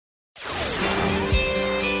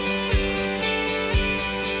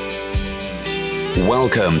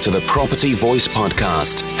Welcome to the Property Voice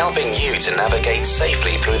Podcast, helping you to navigate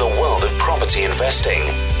safely through the world of property investing.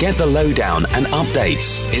 Get the lowdown and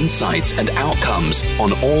updates, insights and outcomes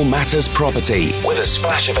on all matters property with a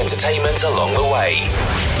splash of entertainment along the way.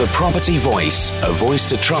 The Property Voice, a voice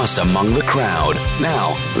to trust among the crowd.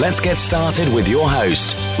 Now, let's get started with your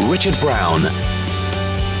host, Richard Brown.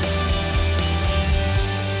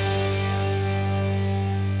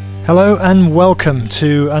 Hello and welcome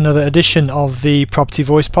to another edition of the Property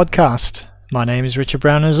Voice podcast. My name is Richard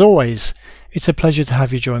Brown. As always, it's a pleasure to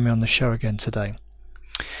have you join me on the show again today.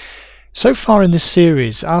 So far in this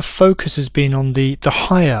series, our focus has been on the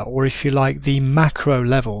higher, or if you like, the macro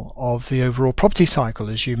level of the overall property cycle,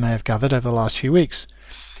 as you may have gathered over the last few weeks.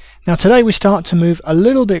 Now today we start to move a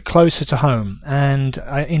little bit closer to home and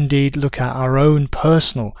indeed look at our own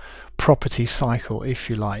personal property cycle, if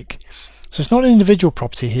you like. So it's not an individual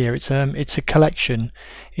property here, it's a collection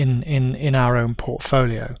in our own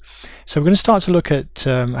portfolio. So we're going to start to look at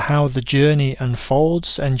how the journey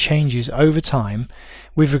unfolds and changes over time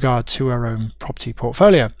with regard to our own property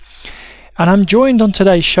portfolio. And I'm joined on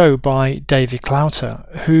today's show by David Clouter,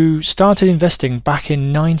 who started investing back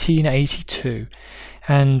in 1982.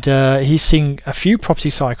 And he's seen a few property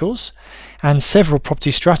cycles and several property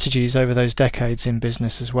strategies over those decades in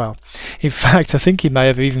business as well. In fact, I think he may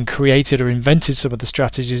have even created or invented some of the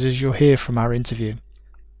strategies, as you'll hear from our interview.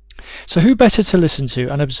 So who better to listen to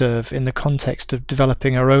and observe in the context of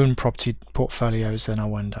developing our own property portfolios than, I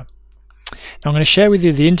wonder? Now I'm going to share with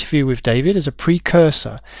you the interview with David as a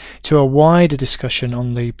precursor to a wider discussion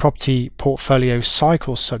on the property portfolio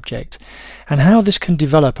cycle subject and how this can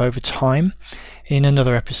develop over time in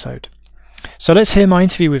another episode. So let's hear my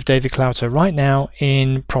interview with David Clouter right now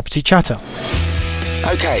in Property Chatter.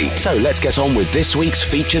 Okay, so let's get on with this week's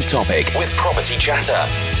featured topic with Property Chatter.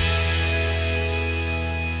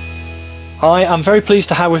 Hi, I'm very pleased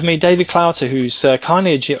to have with me David Clouter, who's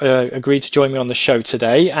kindly agreed to join me on the show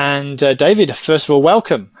today. And David, first of all,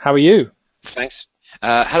 welcome. How are you? Thanks.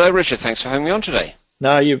 Hello, Richard. Thanks for having me on today.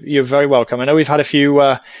 No, you're very welcome. I know we've had a few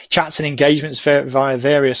chats and engagements via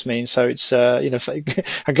various means, so it's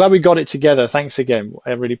I'm glad we got it together. Thanks again.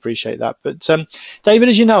 I really appreciate that. But David,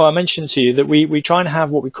 as you know, I mentioned to you that we try and have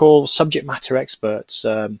what we call subject matter experts,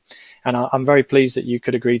 and I'm very pleased that you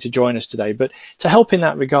could agree to join us today. But to help in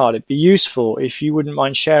that regard, it'd be useful if you wouldn't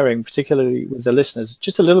mind sharing, particularly with the listeners,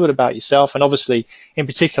 just a little bit about yourself, and obviously in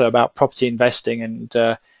particular about property investing, and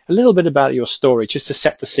a little bit about your story, just to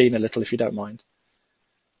set the scene a little, if you don't mind.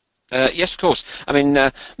 Yes, of course. I mean,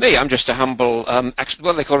 I'm just a humble,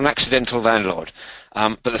 what they call an accidental landlord.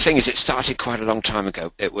 But the thing is, it started quite a long time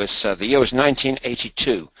ago. It was, the year was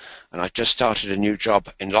 1982, and I just started a new job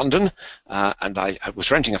in London, and I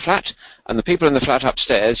was renting a flat, and the people in the flat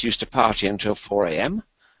upstairs used to party until 4 a.m.,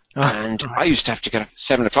 and I used to have to get up at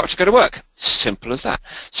 7 o'clock to go to work. Simple as that.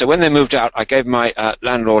 So when they moved out, I gave my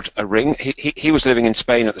landlord a ring. He was living in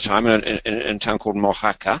Spain at the time, in a town called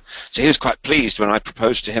Mojaca. So he was quite pleased when I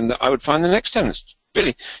proposed to him that I would find the next tenants,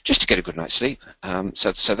 really, just to get a good night's sleep.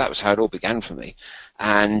 So that was how it all began for me.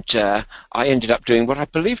 And I ended up doing what I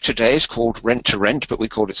believe today is called rent-to-rent, but we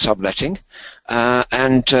called it subletting.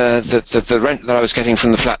 And the rent that I was getting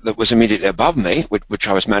from the flat that was immediately above me, which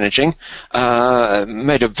I was managing,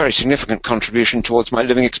 made a very significant contribution towards my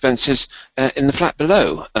living expenses in the flat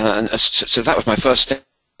below. So that was my first step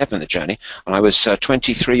in the journey, and I was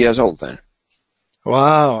 23 years old then.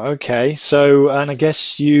 Wow. Okay. So, and I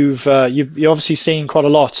guess you've obviously seen quite a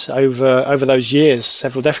lot over those years,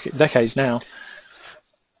 several decades now.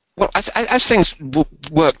 Well, as things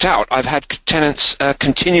worked out, I've had tenants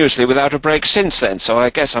continuously without a break since then. So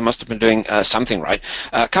I guess I must have been doing something right.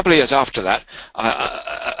 A couple of years after that,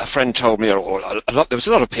 a friend told me, there was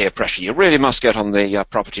a lot of peer pressure. You really must get on the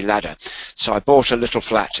property ladder. So I bought a little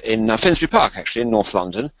flat in Finsbury Park, actually, in North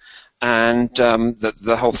London. And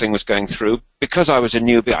the whole thing was going through. Because I was a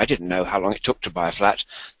newbie, I didn't know how long it took to buy a flat.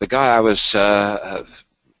 The guy I was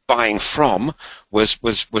buying from was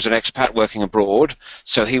an expat working abroad,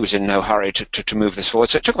 so he was in no hurry to move this forward.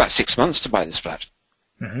 So it took about 6 months to buy this flat.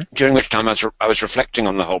 Mm-hmm. During which time I was reflecting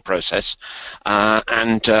on the whole process,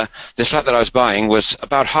 and this flat that I was buying was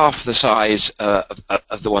about half the size of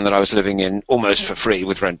the one that I was living in, almost for free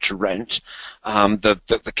with rent to rent.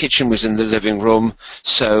 The kitchen was in the living room,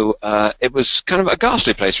 so it was kind of a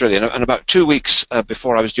ghastly place really. And about 2 weeks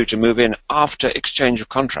before I was due to move in, after exchange of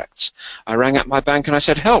contracts, I rang up my bank and I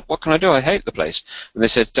said, "Help! What can I do? I hate the place." And they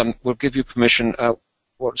said, "We'll give you permission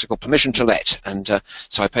what's it called, permission to let, and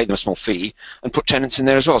so I paid them a small fee and put tenants in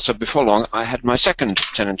there as well. So before long, I had my second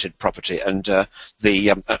tenanted property, and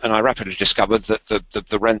I rapidly discovered that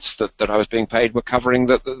the rents that I was being paid were covering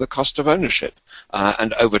the cost of ownership,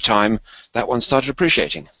 and over time that one started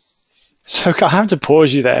appreciating. So I have to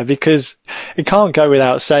pause you there, because it can't go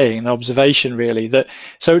without saying an observation really that,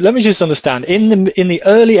 so let me just understand, in the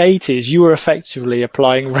early 80s you were effectively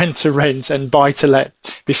applying rent to rent and buy to let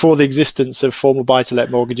before the existence of formal buy to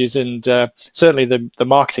let mortgages, and certainly the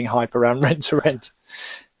marketing hype around rent to rent.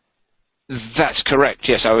 That's correct.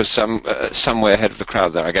 Yes, I was somewhere ahead of the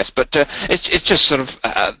crowd there, I guess. But it's just sort of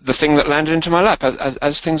the thing that landed into my lap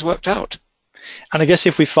as things worked out. And I guess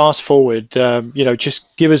if we fast forward,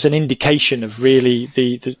 just give us an indication of really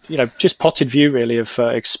the just potted view really of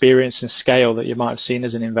experience and scale that you might have seen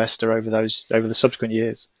as an investor over the subsequent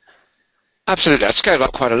years. Absolutely. I scaled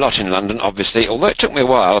up quite a lot in London, obviously, although it took me a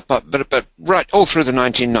while, but right all through the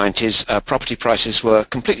 1990s, property prices were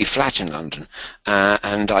completely flat in London,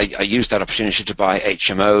 and I used that opportunity to buy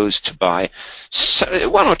HMOs, to buy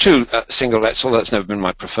one or two single lets, although that's never been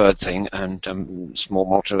my preferred thing, and small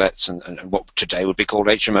multi-lets and what today would be called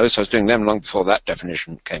HMOs, so I was doing them long before that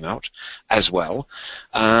definition came out as well,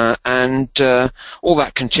 and all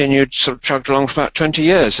that continued, sort of chugged along for about 20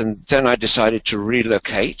 years, and then I decided to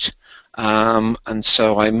relocate. And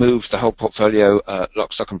so I moved the whole portfolio,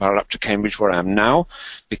 lock, stock and barrel, up to Cambridge, where I am now,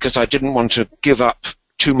 because I didn't want to give up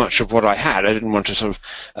too much of what I had. I didn't want to sort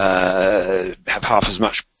of have half as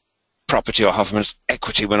much property or half as much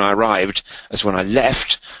equity when I arrived as when I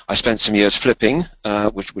left. I spent some years flipping,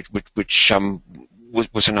 which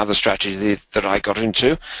was another strategy that I got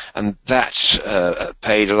into, and that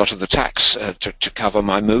paid a lot of the tax to cover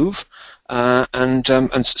my move. And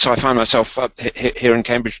so I find myself here in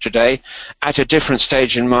Cambridge today at a different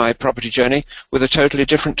stage in my property journey with a totally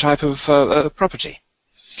different type of property.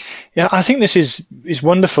 Yeah, I think this is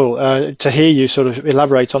wonderful to hear you sort of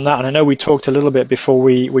elaborate on that. And I know we talked a little bit before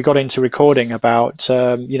we got into recording about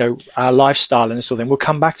our lifestyle and sort of thing. We'll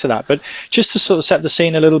come back to that, but just to sort of set the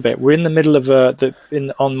scene a little bit, we're in the middle of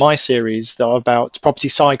on my series about property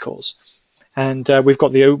cycles. And we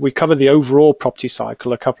covered the overall property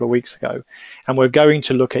cycle a couple of weeks ago, and we're going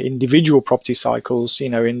to look at individual property cycles,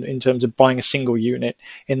 in terms of buying a single unit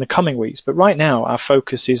in the coming weeks. But right now, our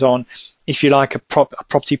focus is on, if you like, a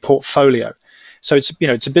property portfolio. So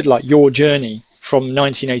it's a bit like your journey from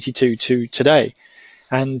 1982 to today,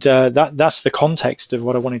 and that's the context of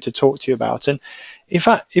what I wanted to talk to you about. And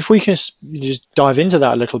if we can just dive into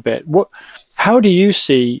that a little bit, how do you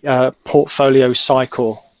see portfolio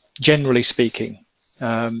cycle? Generally speaking,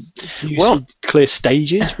 do you see clear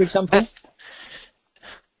stages, for example?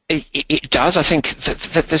 It does. I think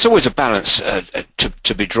that there's always a balance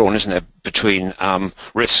to be drawn, isn't there, between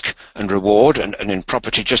risk and reward, and in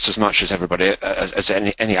property just as much as as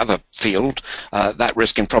any other field. That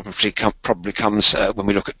risk in property probably comes when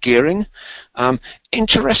we look at gearing.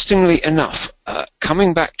 Interestingly enough,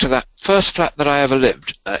 coming back to that first flat that I ever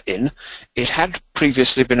lived in, it had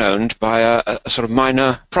previously been owned by a sort of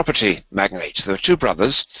minor property magnate. There were two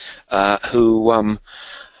brothers who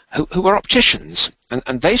were opticians,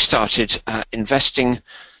 and they started investing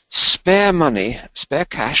spare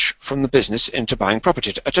cash from the business into buying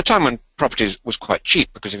property at a time when property was quite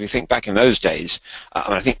cheap, because if you think back in those days,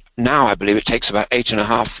 I think now I believe it takes about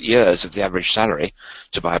 8.5 years of the average salary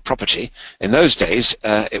to buy a property. In those days,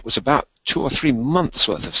 it was about 2 or 3 months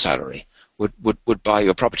worth of salary would buy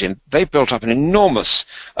your property, and they built up an enormous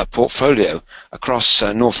portfolio across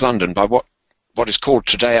North London by what is called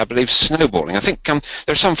today, I believe, snowballing. I think there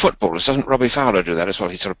are some footballers. Doesn't Robbie Fowler do that as well?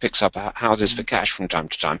 He sort of picks up houses for cash from time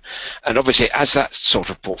to time. And obviously, as that sort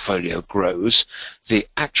of portfolio grows, the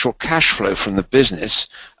actual cash flow from the business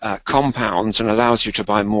compounds and allows you to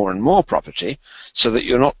buy more and more property, so that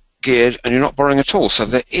you're not geared and you're not borrowing at all. So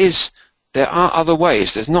there are other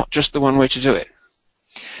ways. There's not just the one way to do it.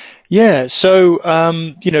 Yeah. So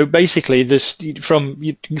basically, this from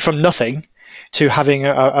nothing to having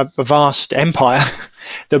a vast empire,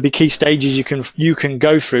 there'll be key stages you can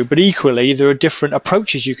go through, but equally there are different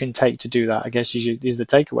approaches you can take to do that, I guess is the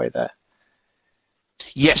takeaway there.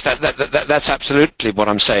 Yes, that's absolutely what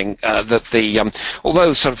I'm saying. That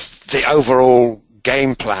although sort of the overall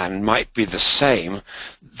game plan might be the same,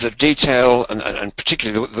 the detail and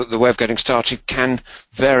particularly the way of getting started can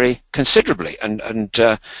vary considerably. And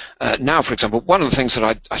now, for example, one of the things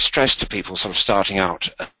that I stress to people sort of starting out,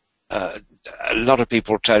 a lot of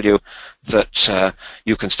people tell you that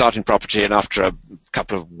you can start in property and after a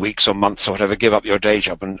couple of weeks or months or whatever give up your day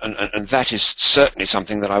job, and that is certainly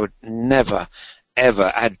something that I would never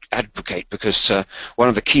ever advocate, because one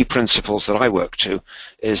of the key principles that I work to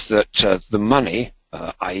is that the money,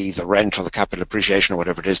 i.e. the rent or the capital appreciation or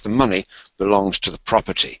whatever it is, the money belongs to the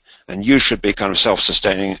property, and you should be kind of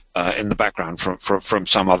self-sustaining in the background from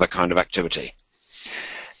some other kind of activity.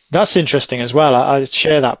 That's interesting as well. I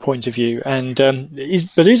share that point of view. And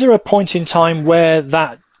is there a point in time where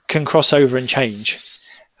that can cross over and change?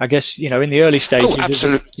 I guess, in the early stages. Oh,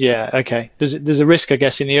 absolutely. Yeah, okay. There's a risk, I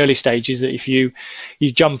guess, in the early stages that if you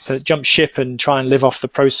jump ship and try and live off the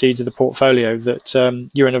proceeds of the portfolio, that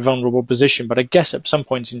you're in a vulnerable position. But I guess at some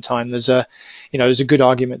point in time, there's a good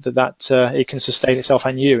argument that it can sustain itself,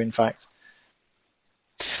 and you, in fact.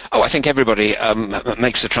 Oh, I think everybody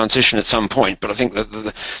makes the transition at some point, but I think that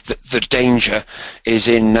the danger is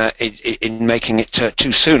in making it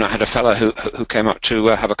too soon. I had a fellow who came up to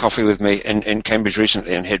have a coffee with me in Cambridge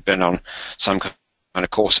recently, and he'd been on some kind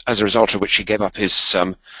of course, as a result of which he gave up his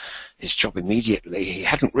job immediately. He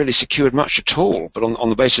hadn't really secured much at all, but on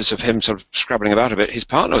the basis of him sort of scrabbling about a bit, his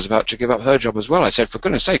partner was about to give up her job as well. I said, for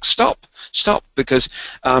goodness sake, stop,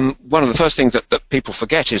 because one of the first things that people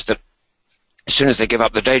forget is that as soon as they give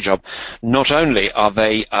up the day job, not only are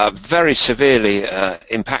they very severely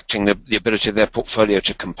impacting the ability of their portfolio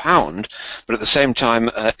to compound, but at the same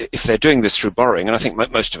time, if they're doing this through borrowing, and I think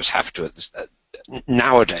most of us have to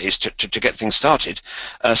nowadays to get things started,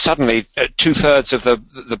 suddenly 2/3 of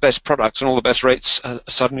the best products and all the best rates are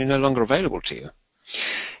suddenly no longer available to you.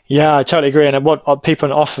 Yeah, I totally agree. And what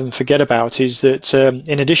people often forget about is that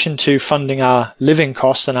in addition to funding our living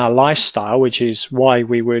costs and our lifestyle, which is why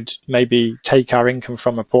we would maybe take our income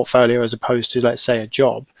from a portfolio as opposed to, let's say, a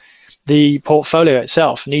job, the portfolio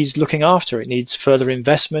itself needs looking after. It needs further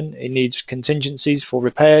investment. It needs contingencies for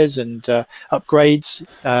repairs and upgrades.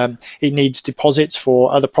 It needs deposits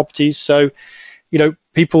for other properties. So,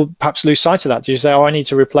 people perhaps lose sight of that. You say, I need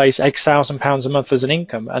to replace X £1,000 a month as an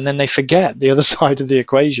income, and then they forget the other side of the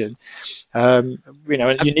equation. And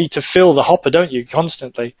you need to fill the hopper, don't you,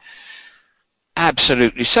 constantly?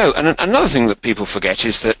 Absolutely so. And another thing that people forget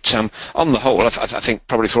is that, on the whole, I think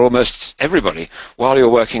probably for almost everybody, while you're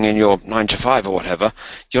working in your 9 to 5 or whatever,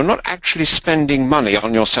 you're not actually spending money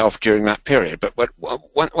on yourself during that period. But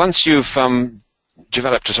once you've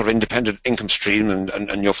developed a sort of independent income stream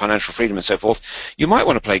and your financial freedom and so forth, you might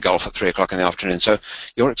want to play golf at 3 o'clock in the afternoon. So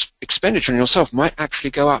your expenditure on yourself might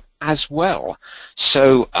actually go up as well.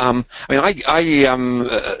 So, I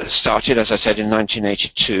started, as I said, in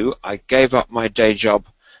 1982. I gave up my day job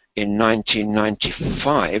in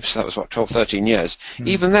 1995, so that was 12, 13 years.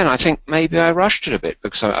 Even then, I think maybe I rushed it a bit,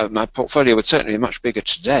 because my portfolio would certainly be much bigger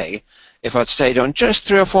today if I'd stayed on just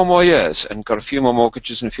 3 or 4 more years and got a few more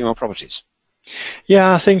mortgages and a few more properties.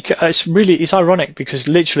 Yeah, I think it's ironic, because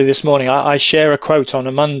literally this morning I share a quote on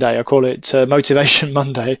a Monday. I call it Motivation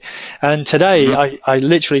Monday. And today I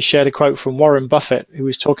literally shared a quote from Warren Buffett, who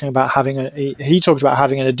was talking about he talked about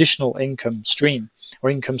having an additional income stream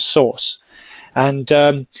or income source. And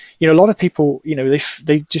a lot of people,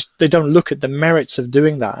 they don't look at the merits of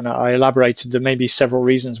doing that. And I elaborated there may be several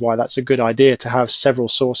reasons why that's a good idea to have several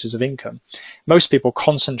sources of income. Most people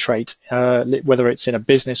concentrate, whether it's in a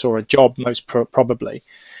business or a job, most probably.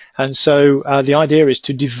 And so the idea is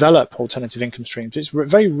to develop alternative income streams. It's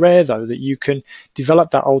very rare, though, that you can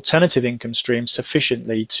develop that alternative income stream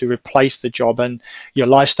sufficiently to replace the job and your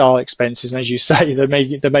lifestyle expenses. And as you say,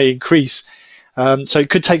 they may increase. So it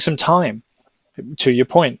could take some time. To your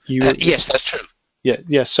point, yes, that's true.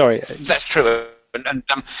 Yeah. Sorry, that's true. And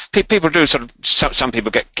people do sort of. Some people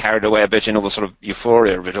get carried away a bit in all the sort of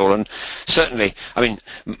euphoria of it all. And certainly, I mean,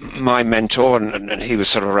 my mentor, and he was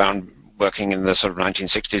sort of around working in the sort of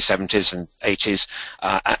 1960s, 70s, and 80s,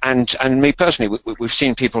 and me personally, we've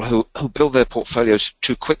seen people who build their portfolios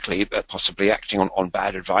too quickly, possibly acting on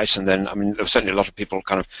bad advice, and then, I mean, there were certainly a lot of people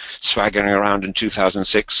kind of swaggering around in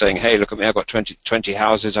 2006 saying, hey, look at me, I've got 20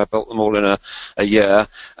 houses, I built them all in a year,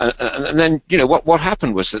 and then, what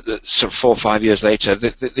happened was that sort of 4 or 5 years later,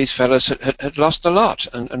 these fellas had lost a lot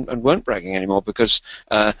and weren't bragging anymore, because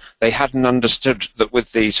they hadn't understood that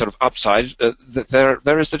with the sort of upside, that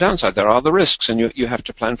there is the downside. There are the risks, and you have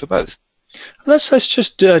to plan for both. Let's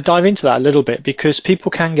just dive into that a little bit, because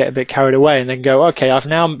people can get a bit carried away and then go, okay, I've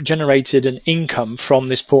now generated an income from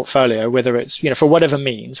this portfolio, whether it's for whatever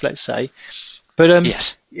means, let's say, but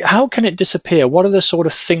yes. How can it disappear? What are the sort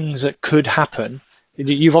of things that could happen?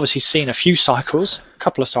 You've obviously seen a few cycles, a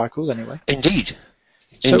couple of cycles anyway. Indeed.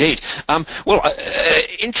 So, Indeed.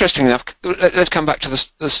 Interestingly enough, let's come back to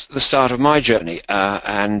the start of my journey.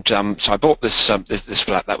 So I bought this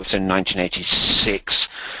flat. That was in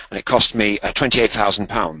 1986, and it cost me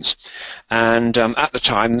 £28,000. And at the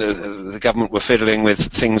time, the government were fiddling with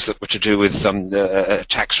things that were to do with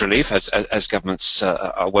tax relief, as governments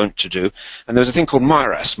are wont to do. And there was a thing called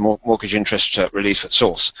MIRAS, Mortgage Interest Relief at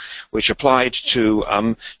Source, which applied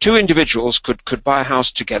to two individuals could buy a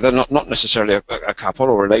house together, not necessarily a couple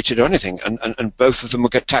or related or anything, and both of them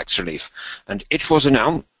would get tax relief. And it was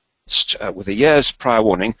announced with a year's prior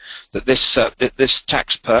warning that this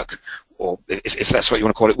tax perk, or if that's what you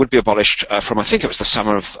want to call it, would be abolished from, I think it was the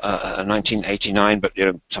summer of 1989, but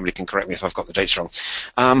somebody can correct me if I've got the dates wrong.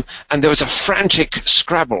 And there was a frantic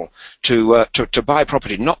scrabble to buy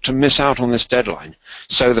property, not to miss out on this deadline.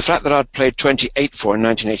 So the flat that I'd paid 28 for in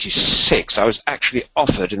 1986, I was actually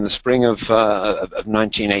offered in the spring of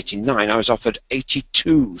 1989. I was offered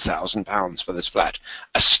 £82,000 for this flat,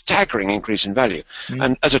 a staggering increase in value.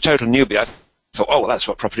 And as a total newbie, I thought, oh, well, that's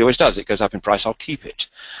what property always does. It goes up in price, I'll keep it.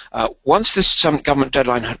 Once this government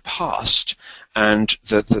deadline had passed and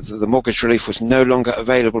the mortgage relief was no longer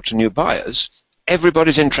available to new buyers,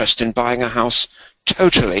 everybody's interest in buying a house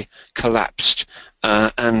totally collapsed.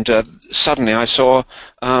 And suddenly I saw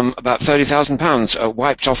about £30,000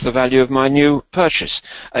 wiped off the value of my new purchase.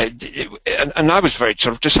 And I was very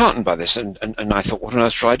sort of disheartened by this, and I thought, what on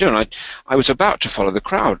earth shall I do? And I was about to follow the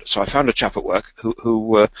crowd, so I found a chap at work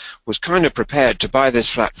who was kind of prepared to buy this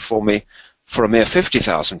flat for me for a mere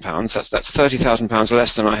 £50,000. That's £30,000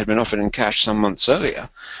 less than I had been offered in cash some months earlier,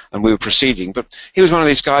 and we were proceeding. But he was one of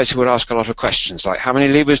these guys who would ask a lot of questions, like, how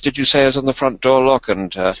many levers did you say is on the front door lock,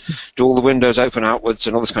 and do all the windows open outwards,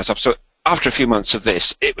 and all this kind of stuff. So after a few months of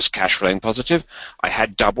this, it was cash flowing positive. I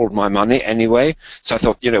had doubled my money anyway, so I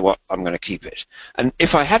thought, you know what, I'm going to keep it. And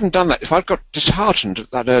if I hadn't done that, if I'd got disheartened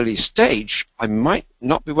at that early stage, I might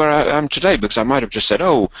not be where I am today, because I might have just said,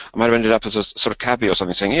 oh, I might have ended up as a sort of cabbie or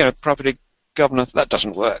something, saying, property governor, that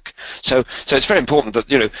doesn't work. So it's very important that,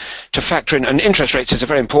 to factor in, and interest rates is a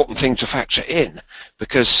very important thing to factor in,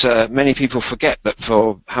 because many people forget that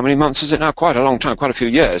for how many months is it now? Quite a long time, quite a few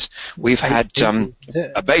years, we've had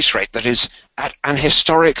a base rate that is at an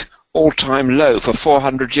historic all-time low. For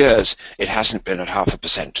 400 years, it hasn't been at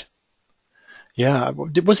 0.5%. Yeah,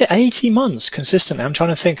 was it 80 months consistently? I'm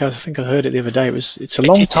trying to think. I think I heard it the other day. It's a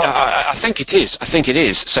long time. I think it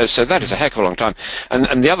is. So that is a heck of a long time.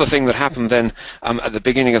 And the other thing that happened then at the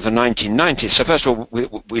beginning of the 1990s. So first of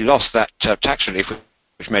all, we lost that tax relief,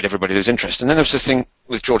 which made everybody lose interest. And then there was this thing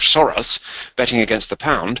with George Soros betting against the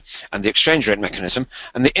pound and the exchange rate mechanism,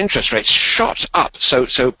 and the interest rates shot up.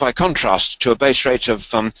 So by contrast to a base rate of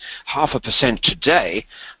 0.5% today,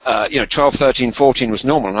 12, 13, 14 was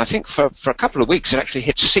normal. And I think for a couple of weeks it actually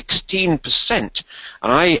hit 16%.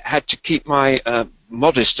 And I had to keep my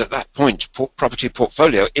modest at that point property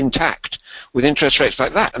portfolio intact with interest rates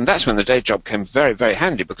like that, and that's when the day job came very, very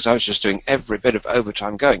handy, because I was just doing every bit of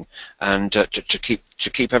overtime going, and to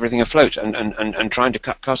keep everything afloat, and trying to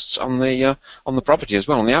cut costs on the property as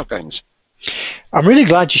well, on the outgoings. I'm really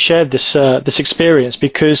glad you shared this experience,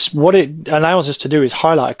 because what it allows us to do is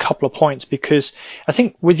highlight a couple of points. Because I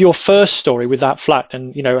think with your first story with that flat,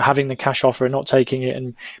 and having the cash offer and not taking it,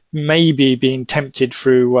 and maybe being tempted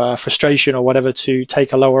through frustration or whatever to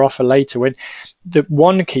take a lower offer later, when the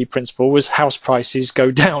one key principle was house prices go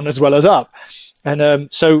down as well as up,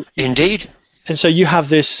 and so indeed, and so you have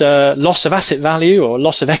this loss of asset value or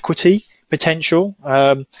loss of equity potential,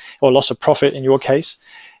 or loss of profit in your case.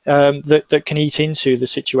 That can eat into the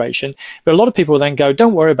situation. But a lot of people then go,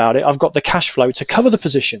 don't worry about it, I've got the cash flow to cover the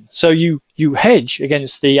position. So you hedge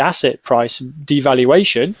against the asset price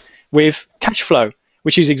devaluation with cash flow,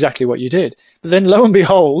 which is exactly what you did. But then lo and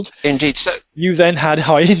behold, indeed, so you then had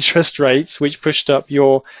high interest rates, which pushed up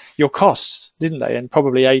your costs, didn't they? And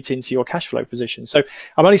probably ate into your cash flow position. So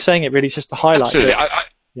I'm only saying it really just to highlight. Absolutely.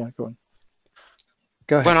 Yeah, go on.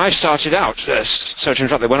 When I started out, sorry to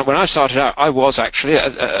interrupt there, when I started out, I was actually,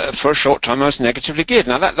 for a short time, I was negatively geared.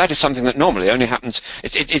 Now, that is something that normally only happens,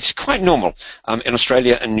 it's quite normal. In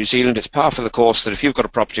Australia and New Zealand, it's par for the course that if you've got a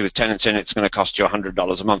property with tenants in it, it's going to cost you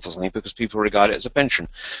 $100 a month or something, because people regard it as a pension.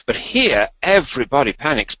 But here, everybody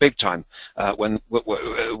panics big time when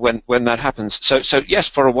that happens. So yes,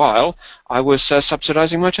 for a while, I was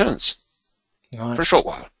subsidizing my tenants. Nice. For a short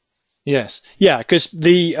while. Yes, yeah, because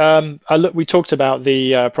we talked about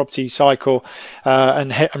the property cycle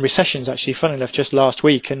and recessions, actually, funnily enough, just last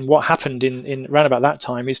week. And what happened in around about that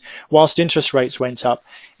time is, whilst interest rates went up,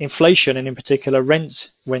 inflation, and in particular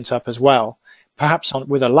rents, went up as well, perhaps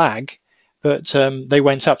with a lag. but they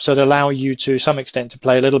went up, so it allow you to some extent to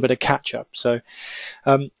play a little bit of catch up. So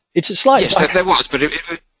it's a slight. Yes, there was, but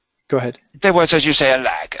go ahead. There was, as you say, a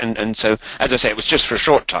lag, and so, as I say, it was just for a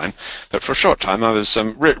short time, but for a short time I was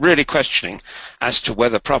really questioning as to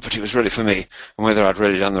whether property was really for me and whether I'd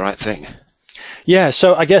really done the right thing. Yeah,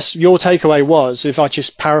 so I guess your takeaway was, if I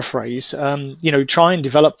just paraphrase, try and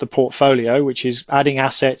develop the portfolio, which is adding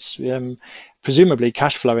assets, presumably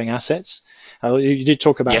cash flowing assets. You did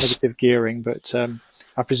talk about negative gearing, but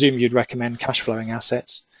I presume you'd recommend cash flowing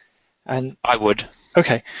assets. And I would.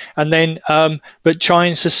 Okay, and then but try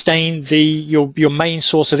and sustain your main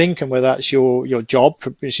source of income, whether that's your job,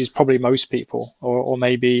 which is probably most people, or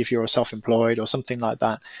maybe if you're self-employed or something like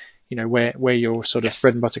that, where your sort of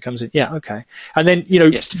bread and butter comes in. Yeah, okay, and then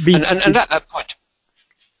and at that point.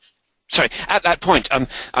 Sorry, at that point,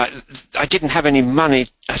 I didn't have any money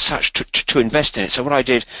as such to invest in it. So what I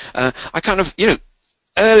did, I kind of,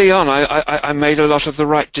 early on, I made a lot of the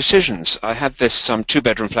right decisions. I had this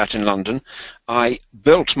 2-bedroom flat in London. I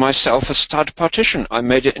built myself a stud partition. I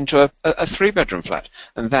made it into a 3-bedroom flat,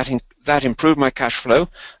 and that improved my cash flow,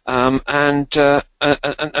 and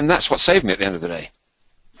that's what saved me at the end of the day.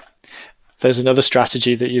 There's another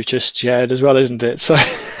strategy that you've just shared as well, isn't it? So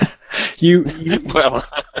well.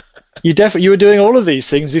 You were doing all of these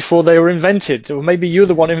things before they were invented, or maybe you're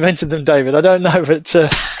the one who invented them, David. I don't know, but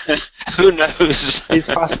who knows? It's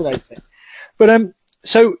fascinating. But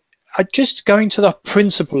so just going to the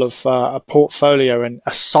principle of a portfolio and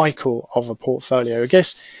a cycle of a portfolio. I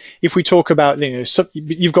guess if we talk about,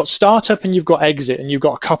 you've got startup and you've got exit, and you've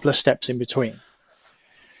got a couple of steps in between.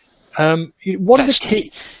 What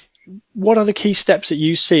are the key steps that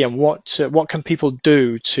you see, and what can people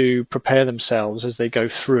do to prepare themselves as they go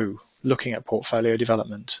through looking at portfolio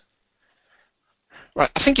development? Right,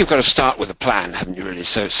 I think you've got to start with a plan, haven't you, really?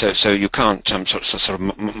 So you can't sort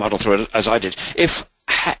of muddle through it as I did. If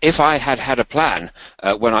I had a plan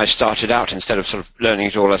when I started out, instead of sort of learning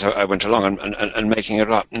it all as I went along and making it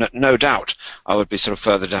up, no doubt I would be sort of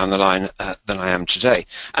further down the line than I am today.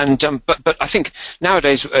 And but I think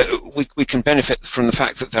nowadays we can benefit from the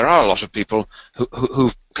fact that there are a lot of people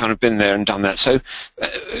who've kind of been there and done that. So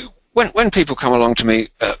when people come along to me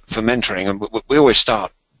for mentoring, and we always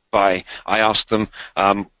start by, I ask them,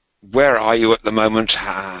 where are you at the moment?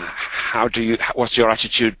 What's your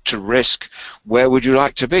attitude to risk? Where would you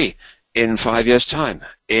like to be in 5 years' time,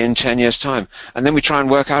 in 10 years' time? And then we try and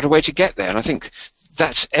work out a way to get there. And I think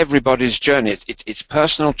that's everybody's journey. It's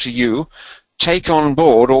personal to you. Take on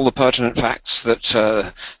board all the pertinent facts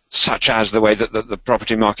that, such as the way that the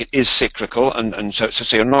property market is cyclical, and so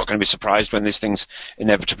you're not going to be surprised when these things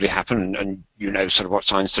inevitably happen, and you know sort of what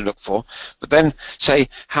signs to look for. But then say,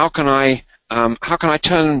 how can I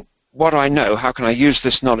turn what I know, how can I use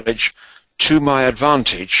this knowledge to my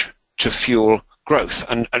advantage to fuel growth?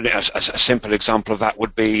 And a simple example of that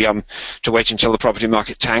would be to wait until the property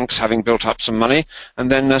market tanks, having built up some money, and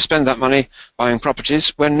then spend that money buying properties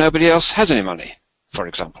when nobody else has any money, for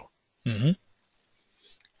example. Mm-hmm.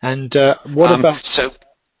 And what about... So,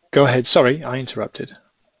 go ahead. Sorry, I interrupted.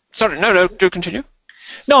 Sorry, no, do continue.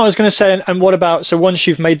 No, I was going to say, and what about, so once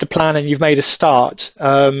you've made the plan and you've made a start,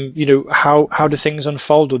 how do things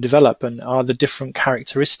unfold or develop, and are the different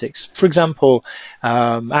characteristics? For example,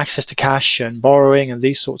 access to cash and borrowing and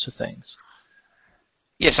these sorts of things.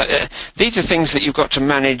 Yes, these are things that you've got to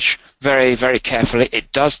manage very, very carefully.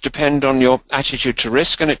 It does depend on your attitude to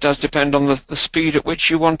risk, and it does depend on the speed at which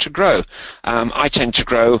you want to grow. I tend to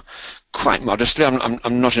grow quite modestly.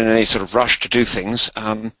 I'm not in any sort of rush to do things.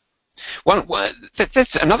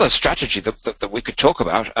 There's another strategy that we could talk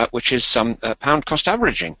about, which is pound cost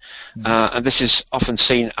averaging. And this is often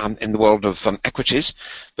seen in the world of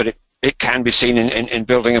equities, but it can be seen in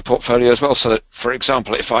building a portfolio as well. So that, for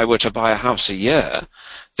example, if I were to buy a house a year,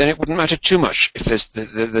 then it wouldn't matter too much if there's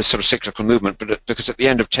this sort of cyclical movement, but because at the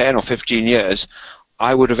end of 10 or 15 years,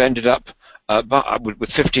 I would have ended up with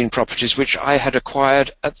 15 properties which I had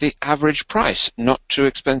acquired at the average price, not too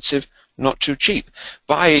expensive, not too cheap.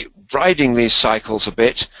 By riding these cycles a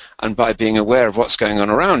bit and by being aware of what's going on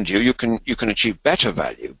around you, you can achieve better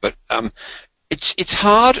value. But it's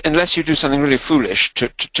hard unless you do something really foolish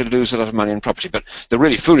to lose a lot of money in property. But the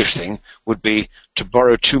really foolish thing would be to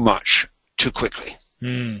borrow too much too quickly.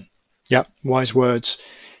 Yeah, wise words.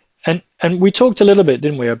 And we talked a little bit,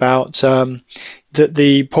 didn't we, about that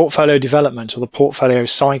the portfolio development or the portfolio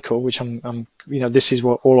cycle, which this is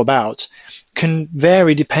what all about, can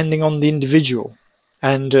vary depending on the individual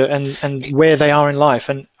and where they are in life.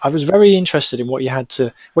 And I was very interested in what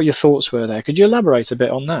your thoughts were there. Could you elaborate a bit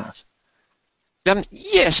on that?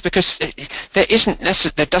 Yes, because there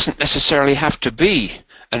doesn't necessarily have to be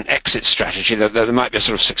an exit strategy. There might be a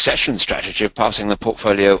sort of succession strategy of passing the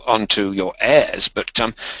portfolio on to your heirs. But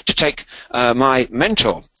to take my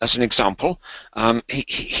mentor as an example,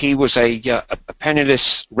 he was a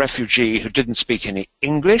penniless refugee who didn't speak any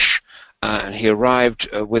English, and he arrived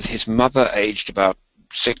with his mother, aged about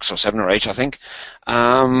 6 or 7 or 8, I think,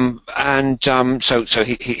 so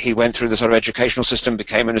he went through the sort of educational system,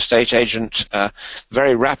 became an estate agent,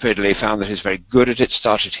 very rapidly found that he's very good at it,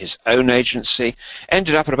 started his own agency,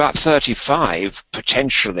 ended up at about 35,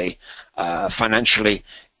 potentially financially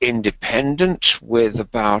independent, with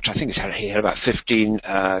about, I think he had about 15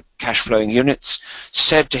 cash flowing units.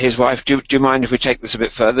 Said to his wife, do you mind if we take this a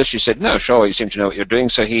bit further? She said, no, sure, you seem to know what you're doing.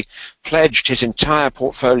 So he pledged his entire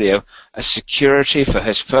portfolio as security for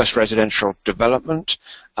his first residential development,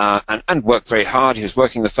 and worked very hard. He was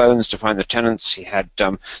working the phones to find the tenants. He had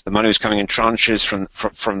the money was coming in tranches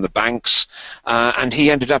from the banks, and he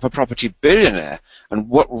ended up a property billionaire. And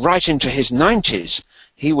right into his 90s,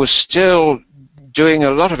 he was still doing a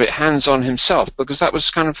lot of it hands-on himself, because that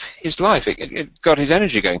was kind of his life. It got his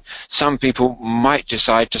energy going. Some people might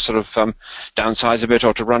decide to sort of downsize a bit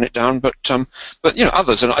or to run it down, but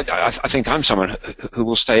others, and I think I'm someone who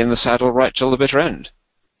will stay in the saddle right till the bitter end.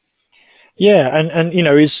 Yeah, and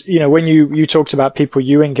when you talked about people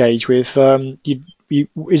you engage with,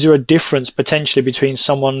 is there a difference potentially between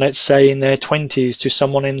someone, let's say, in their 20s to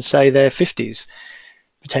someone in, say, their 50s,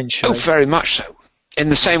 potentially? Oh, very much so. In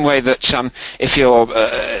the same way that if you're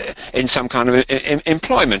in some kind of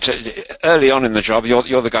employment, early on in the job,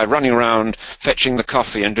 you're the guy running around fetching the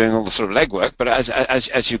coffee and doing all the sort of legwork. But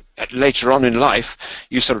as you later on in life,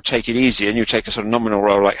 you sort of take it easy and you take a sort of nominal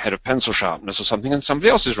role like head of pencil sharpeners or something, and somebody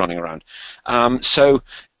else is running around. So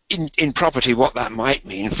in property, what that might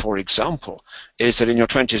mean, for example, is that in your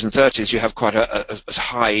 20s and 30s you have quite a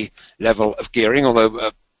high level of gearing,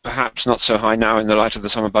 although perhaps not so high now in the light of the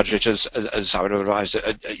summer budget as I would have advised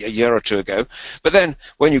a year or two ago. But then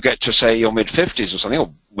when you get to, say, your mid-50s or something,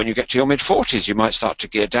 or when you get to your mid-40s, you might start to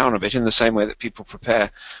gear down a bit in the same way that people prepare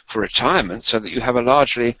for retirement, so that you have a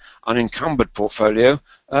largely unencumbered portfolio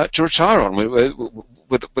to retire on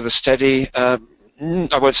with a steady, I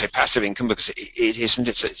won't say passive income, because it isn't.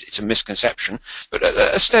 It's a misconception, but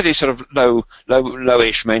a steady sort of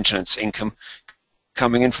lowish maintenance income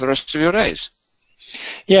coming in for the rest of your days.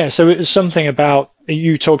 Yeah, so it was something about,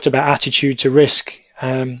 you talked about attitude to risk,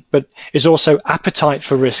 but it's also appetite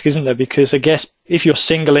for risk, isn't there? Because I guess if you're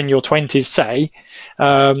single in your 20s, say,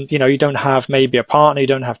 you don't have maybe a partner, you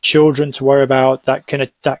don't have children to worry about, that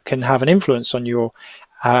can have an influence on your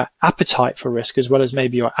appetite for risk, as well as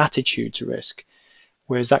maybe your attitude to risk.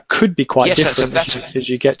 Whereas that could be quite different as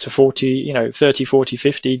you get to 40, 30, 40,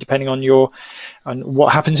 50, depending on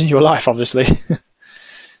what happens in your life, obviously.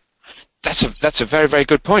 That's a very, very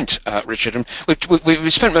good point, Richard. And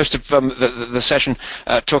we spent most of the session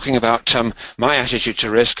talking about my attitude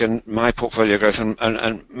to risk and my portfolio growth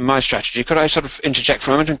and my strategy. Could I sort of interject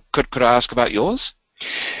for a moment, and could I ask about yours?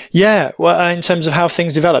 Yeah, well, in terms of how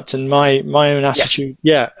things developed and my own attitude.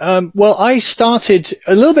 Yes. Yeah. Well, I started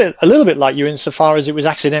a little bit like you, insofar as it was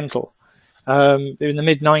accidental. In the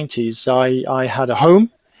mid-90s, I had a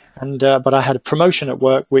home, but I had a promotion at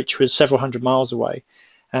work which was several hundred miles away.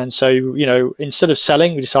 And so, instead of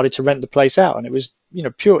selling, we decided to rent the place out, and it was,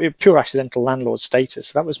 pure accidental landlord status.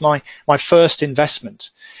 So that was my first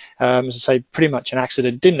investment. As I say, pretty much an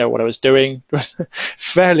accident. Didn't know what I was doing.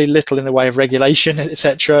 Fairly little in the way of regulation,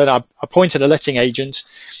 etc. And I appointed a letting agent.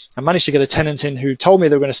 I managed to get a tenant in who told me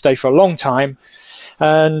they were going to stay for a long time.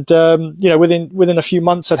 And within a few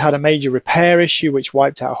months, I'd had a major repair issue which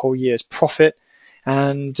wiped out a whole year's profit.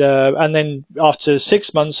 And then after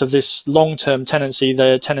 6 months of this long-term tenancy,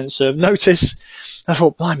 the tenant served notice. I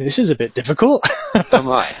thought, blimey, this is a bit difficult. Oh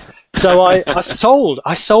my. So I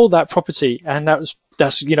sold that property, and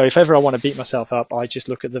that's if ever I want to beat myself up, I just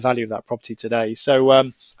look at the value of that property today.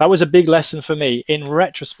 So that was a big lesson for me in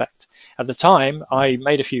retrospect. At the time, I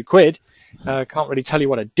made a few quid. Can't really tell you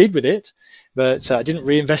what I did with it, but I didn't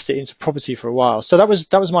reinvest it into property for a while. So that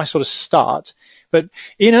was my sort of start. But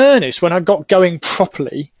in earnest, when I got going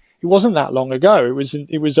properly, it wasn't that long ago.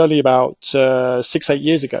 It was only about 6-8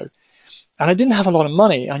 years ago, and I didn't have a lot of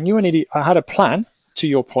money. I knew I had a plan, to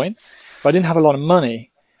your point, but I didn't have a lot of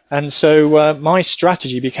money. And so my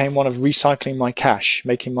strategy became one of recycling my cash,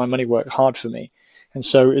 making my money work hard for me. And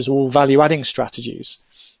so it was all value-adding strategies.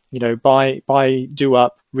 Buy, do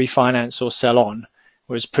up, refinance, or sell on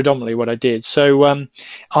was predominantly what I did. So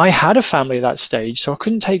I had a family at that stage, so I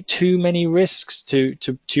couldn't take too many risks. To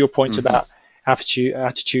your point about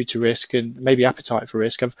attitude to risk and maybe appetite for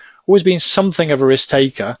risk. I've always been something of a risk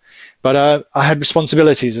taker, but I had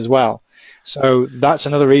responsibilities as well. So that's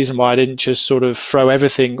another reason why I didn't just sort of throw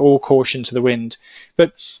everything, all caution to the wind. But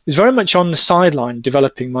it was very much on the sideline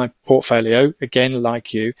developing my portfolio, again,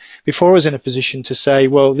 like you, before I was in a position to say,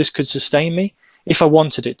 well, this could sustain me if I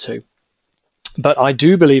wanted it to. But I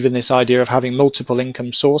do believe in this idea of having multiple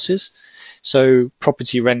income sources. So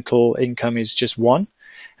property rental income is just one.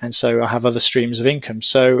 And so I have other streams of income.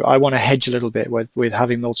 So I want to hedge a little bit with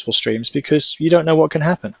having multiple streams because you don't know what can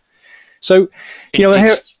happen. So, here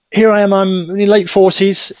I am, I'm in the late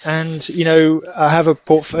 40s, and, I have a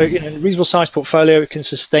portfolio, reasonable sized portfolio. It can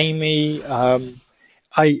sustain me. I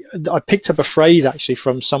picked up a phrase actually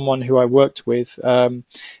from someone who I worked with,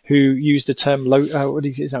 who used the term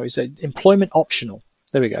employment optional.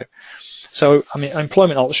 There we go. So,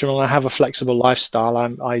 employment optional. I have a flexible lifestyle.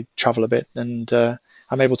 I travel a bit, and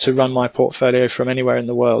I'm able to run my portfolio from anywhere in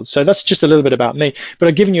the world. So that's just a little bit about me. But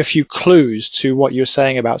I've given you a few clues to what you're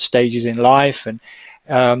saying about stages in life and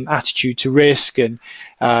attitude to risk and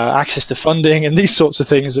access to funding and these sorts of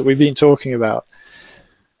things that we've been talking about.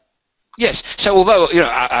 Yes. So although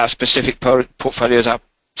our specific portfolios, our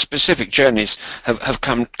specific journeys have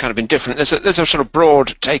kind of been different, there's a sort of broad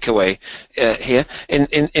takeaway here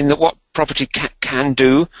in that what property can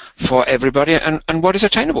do for everybody and what is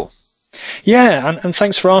attainable. Yeah, and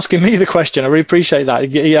thanks for asking me the question. I really appreciate that.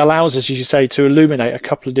 It allows us, as you say, to illuminate a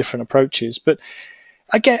couple of different approaches. But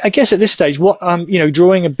I guess at this stage, what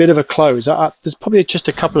drawing a bit of a close, there's probably just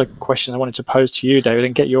a couple of questions I wanted to pose to you, David,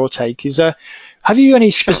 and get your take. Have you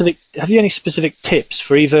any specific tips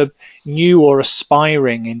for either new or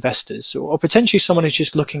aspiring investors, or potentially someone who's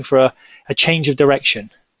just looking for a change of direction?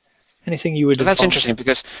 Anything you would? Well, that's interesting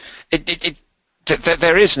because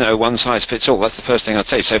there is no one size fits all. That's the first thing I'd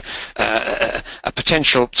say. So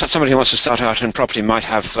somebody who wants to start out in property might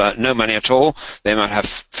have no money at all. They might have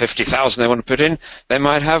 50,000 they want to put in. They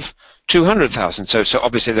might have 200,000. So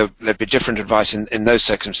obviously there'd be different advice in those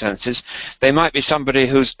circumstances. They might be somebody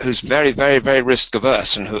who's very, very, very risk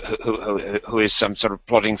averse and who is some sort of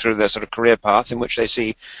plodding through their sort of career path in which they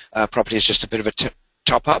see property as just a bit of a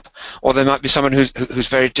top up, or there might be someone who's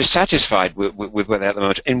very dissatisfied with where they're at the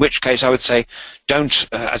moment, in which case I would say don't,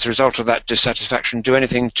 as a result of that dissatisfaction, do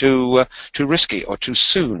anything too risky or too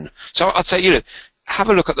soon. So I'd say, have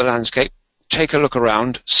a look at the landscape, take a look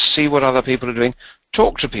around, see what other people are doing,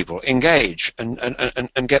 talk to people, engage, and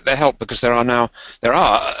get their help, because there are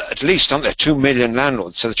at least, aren't there, 2 million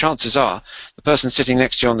landlords. So the chances are the person sitting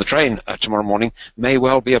next to you on the train tomorrow morning may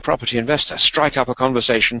well be a property investor. Strike up a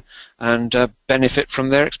conversation and benefit from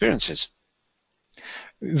their experiences.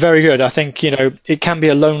 Very good. I think it can be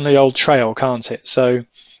a lonely old trail, can't it? So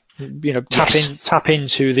tap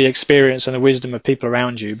into the experience and the wisdom of people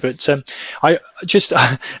around you. But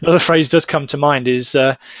another phrase does come to mind is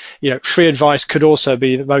free advice could also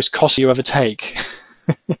be the most costly you ever take.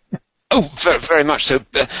 Oh, very, very much so.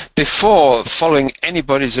 Before following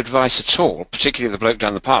anybody's advice at all, particularly the bloke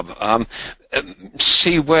down the pub,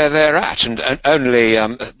 see where they're at, and only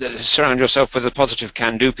surround yourself with the positive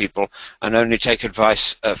can-do people, and only take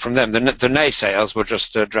advice from them. The naysayers will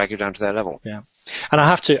just drag you down to their level. Yeah, and I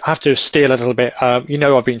have to steal a little bit. I've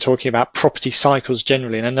been talking about property cycles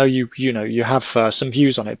generally, and I know you have some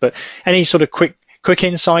views on it. But any sort of quick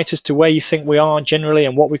insight as to where you think we are generally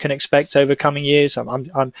and what we can expect over coming years?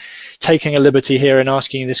 I'm taking a liberty here and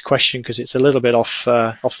asking you this question because it's a little bit off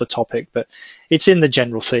the topic, but it's in the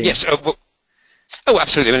general theme. Yes. Oh,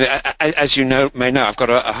 absolutely. As you may know, I've got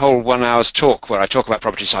a whole 1 hour's talk where I talk about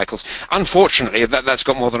property cycles. Unfortunately, that's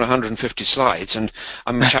got more than 150 slides, and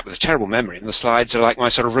I'm a chap with a terrible memory, and the slides are like my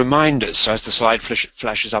sort of reminders. So as the slide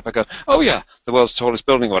flashes up, I go, oh yeah, the world's tallest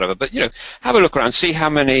building, or whatever. But have a look around, see how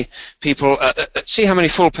many people, see how many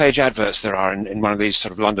full-page adverts there are in one of these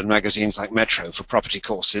sort of London magazines like Metro for property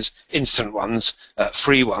courses, instant ones,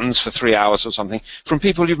 free ones for 3 hours or something, from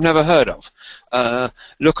people you've never heard of.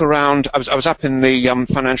 Look around. I was up in the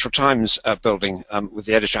Financial Times building with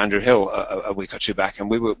the editor Andrew Hill a week or two back, and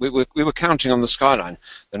we were counting on the skyline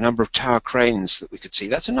the number of tower cranes that we could see.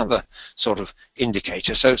 That's another sort of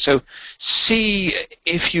indicator. So see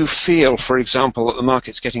if you feel, for example, that the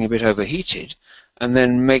market's getting a bit overheated, and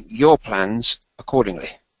then make your plans accordingly.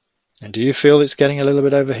 And do you feel it's getting a little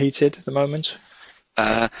bit overheated at the moment?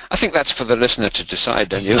 I think that's for the listener to decide,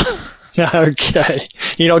 don't you? Okay,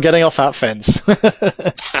 you're not getting off that fence.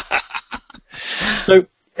 So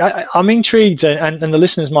I'm intrigued, and the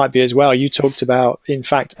listeners might be as well. You talked about, in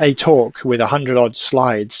fact, a talk with 100-odd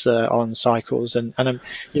slides on cycles, and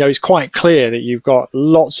it's quite clear that you've got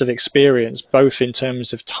lots of experience, both in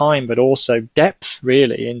terms of time, but also depth,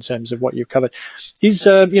 really, in terms of what you've covered.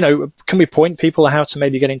 Can we point people how to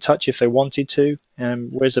maybe get in touch if they wanted to?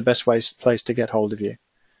 Where's the best place to get hold of you?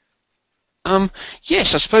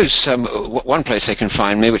 Yes, I suppose one place they can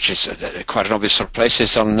find me, which is quite an obvious sort of place,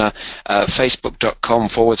 is on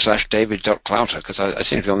facebook.com/david.clouter, because I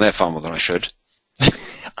seem to be on there far more than I should.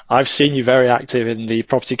 I've seen you very active in the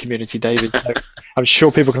property community, David, so I'm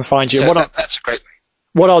sure people can find you. So that's a great.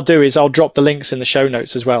 What I'll do is I'll drop the links in the show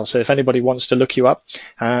notes as well. So if anybody wants to look you up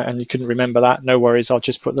and you couldn't remember that, no worries. I'll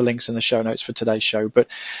just put the links in the show notes for today's show. But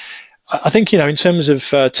I think, in terms of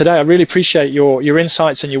today, I really appreciate your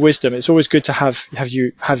insights and your wisdom. It's always good to have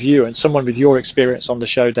you and someone with your experience on the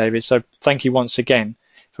show, David. So thank you once again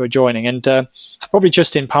for joining. And probably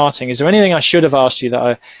just in parting, is there anything I should have asked you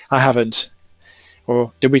that I haven't?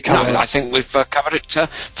 Or did we cover it? No, I think we've covered it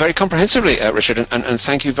very comprehensively, Richard, and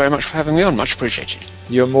thank you very much for having me on. Much appreciated.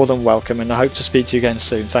 You're more than welcome, and I hope to speak to you again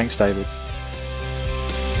soon. Thanks, David.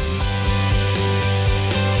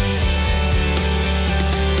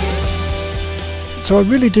 So I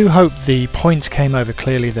really do hope the points came over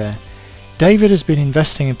clearly there. David has been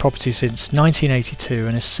investing in property since 1982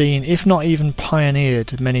 and has seen, if not even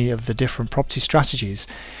pioneered, many of the different property strategies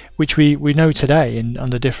which we know today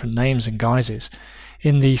under different names and guises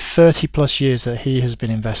in the 30 plus years that he has been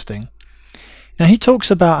investing. Now he talks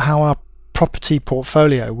about how our property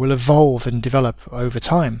portfolio will evolve and develop over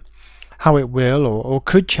time, how it will or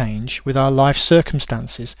could change with our life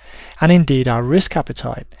circumstances and indeed our risk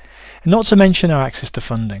appetite, and not to mention our access to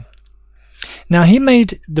funding. Now he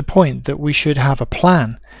made the point that we should have a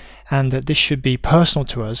plan and that this should be personal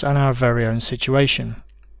to us and our very own situation.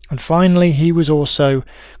 And finally, he was also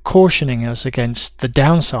cautioning us against the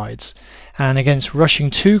downsides and against rushing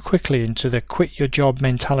too quickly into the quit your job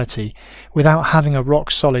mentality without having a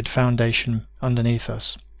rock solid foundation underneath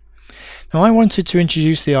us. Now I wanted to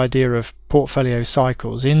introduce the idea of portfolio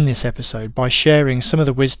cycles in this episode by sharing some of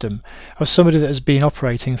the wisdom of somebody that has been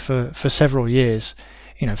operating for several years,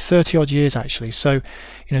 30 odd years actually. So,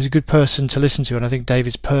 he's a good person to listen to, and I think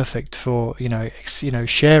David's perfect for,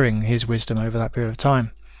 sharing his wisdom over that period of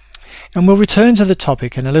time. And we'll return to the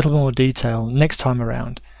topic in a little more detail next time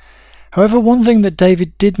around. However, one thing that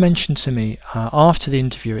David did mention to me after the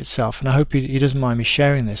interview itself, and I hope he doesn't mind me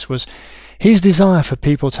sharing this, was his desire for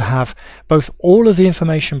people to have both all of the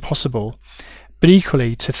information possible, but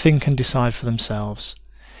equally to think and decide for themselves.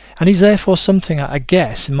 And he's therefore something, I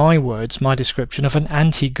guess, in my words, my description of an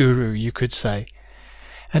anti-guru, you could say.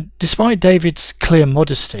 And despite David's clear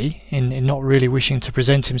modesty in not really wishing to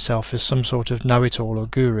present himself as some sort of know-it-all or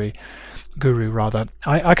guru rather,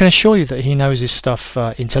 I can assure you that he knows his stuff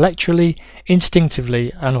intellectually,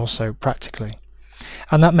 instinctively, and also practically.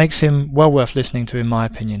 And that makes him well worth listening to, in my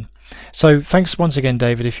opinion. So thanks once again,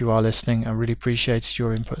 David, if you are listening. I really appreciate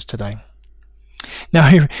your inputs today. Now,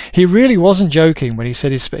 he really wasn't joking when he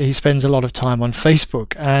said he spends a lot of time on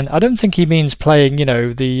Facebook, and I don't think he means playing,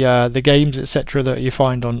 the games, etc. that you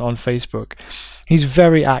find on Facebook. He's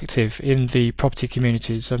very active in the property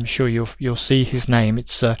communities. I'm sure you'll see his name.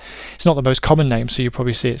 It's not the most common name, so you'll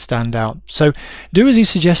probably see it stand out. So do as he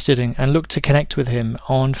suggested and look to connect with him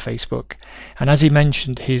on Facebook. And as he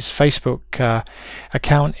mentioned, his Facebook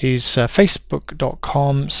account is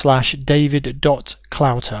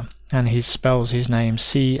facebook.com/david.clouter. And he spells his name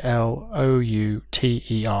Clouter.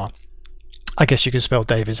 I guess you could spell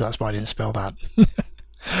David, so that's why I didn't spell that.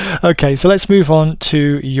 Okay, so let's move on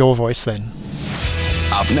to Your Voice then.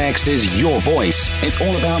 Up next is Your Voice. It's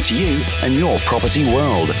all about you and your property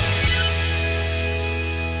world.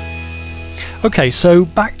 Okay, so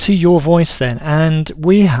back to Your Voice then, and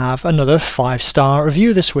we have another 5-star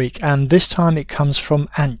review this week, and this time it comes from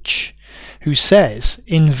Anch, who says,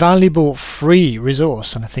 invaluable free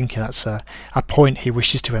resource, and I think that's a point he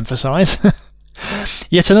wishes to emphasise.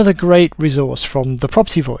 Yet another great resource from the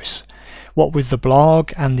Property Voice. What with the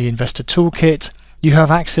blog and the Investor Toolkit, you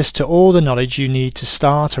have access to all the knowledge you need to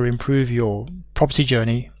start or improve your property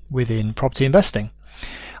journey within property investing.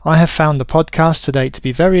 I have found the podcast to date to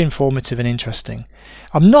be very informative and interesting.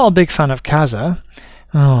 I'm not a big fan of Kazza,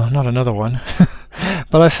 not another one,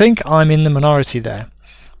 but I think I'm in the minority there.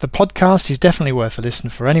 The podcast is definitely worth a listen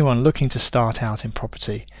for anyone looking to start out in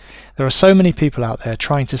property. There are so many people out there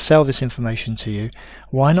trying to sell this information to you.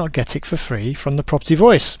 Why not get it for free from the Property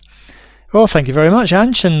Voice? Well, thank you very much,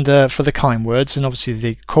 Anch, and for the kind words and obviously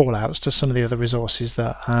the call-outs to some of the other resources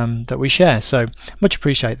that we share. So much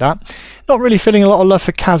appreciate that. Not really feeling a lot of love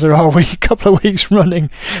for Kazza, are we? A couple of weeks running.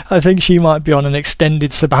 I think she might be on an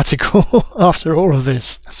extended sabbatical after all of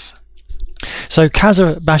this. So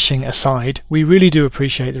Kazza bashing aside, we really do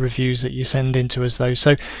appreciate the reviews that you send in to us though,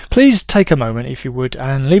 so please take a moment if you would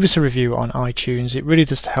and leave us a review on iTunes. It really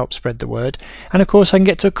does help spread the word, and of course I can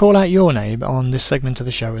get to call out your name on this segment of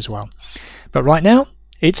the show as well. But right now,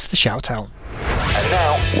 it's the shout out. And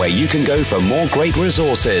now, where you can go for more great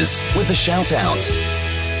resources with the shout out.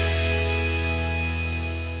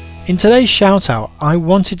 In today's shout out, I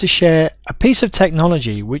wanted to share a piece of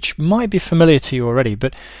technology which might be familiar to you already,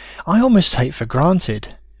 but I almost take for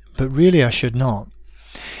granted, but really I should not.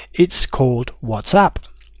 It's called WhatsApp.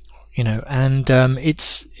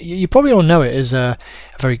 It's, you probably all know it as a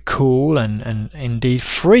very cool and indeed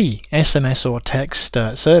free SMS or text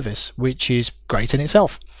service, which is great in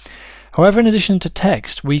itself. However, in addition to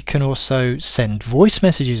text, we can also send voice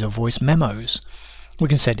messages or voice memos. We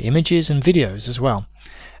can send images and videos as well.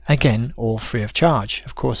 Again, all free of charge.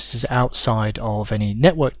 Of course, this is outside of any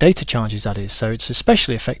network data charges, that is, so it's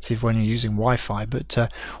especially effective when you're using Wi-Fi,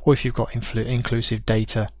 or if you've got inclusive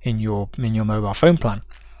data in your mobile phone plan.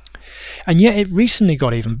 And yet it recently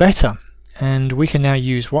got even better, and we can now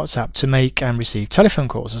use WhatsApp to make and receive telephone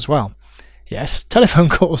calls as well. Yes, telephone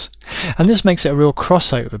calls. And this makes it a real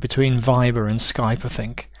crossover between Viber and Skype, I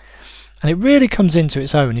think. And it really comes into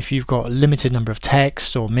its own if you've got a limited number of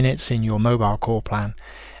text or minutes in your mobile call plan,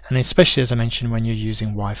 and especially, as I mentioned, when you're using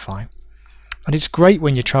Wi-Fi. And it's great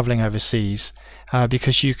when you're traveling overseas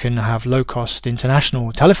because you can have low-cost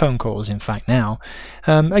international telephone calls, in fact, now,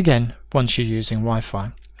 again, once you're using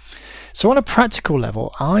Wi-Fi. So on a practical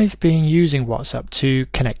level, I've been using WhatsApp to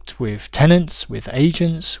connect with tenants, with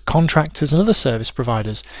agents, contractors and other service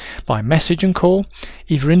providers by message and call,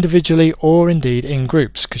 either individually or indeed in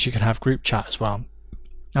groups, because you can have group chat as well.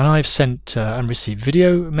 And I've sent and received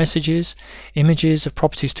video messages, images of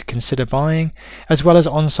properties to consider buying, as well as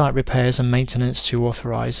on-site repairs and maintenance to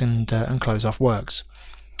authorise and close off works.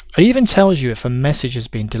 It even tells you if a message has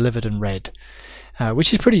been delivered and read,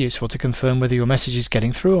 which is pretty useful to confirm whether your message is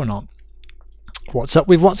getting through or not. What's up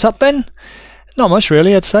with WhatsApp then? Not much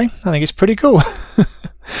really, I'd say. I think it's pretty cool.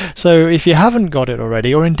 So if you haven't got it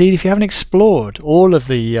already, or indeed if you haven't explored all of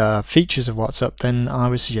the features of WhatsApp, then I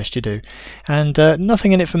would suggest you do. And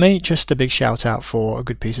nothing in it for me, just a big shout out for a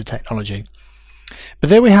good piece of technology. But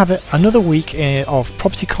there we have it, another week of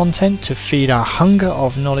property content to feed our hunger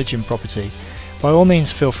of knowledge in property. By all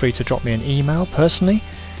means, feel free to drop me an email personally,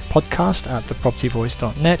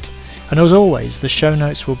 podcast@thepropertyvoice.net, and as always, the show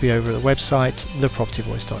notes will be over at the website,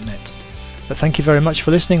 thepropertyvoice.net. But thank you very much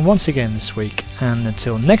for listening once again this week, and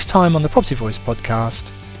until next time on the Property Voice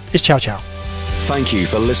podcast, it's ciao ciao. Thank you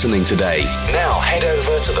for listening today. Now head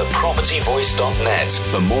over to thepropertyvoice.net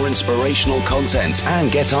for more inspirational content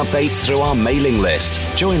and get updates through our mailing list.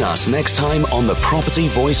 Join us next time on the Property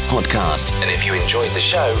Voice podcast. And if you enjoyed the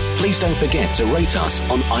show, please don't forget to rate us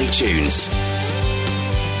on iTunes.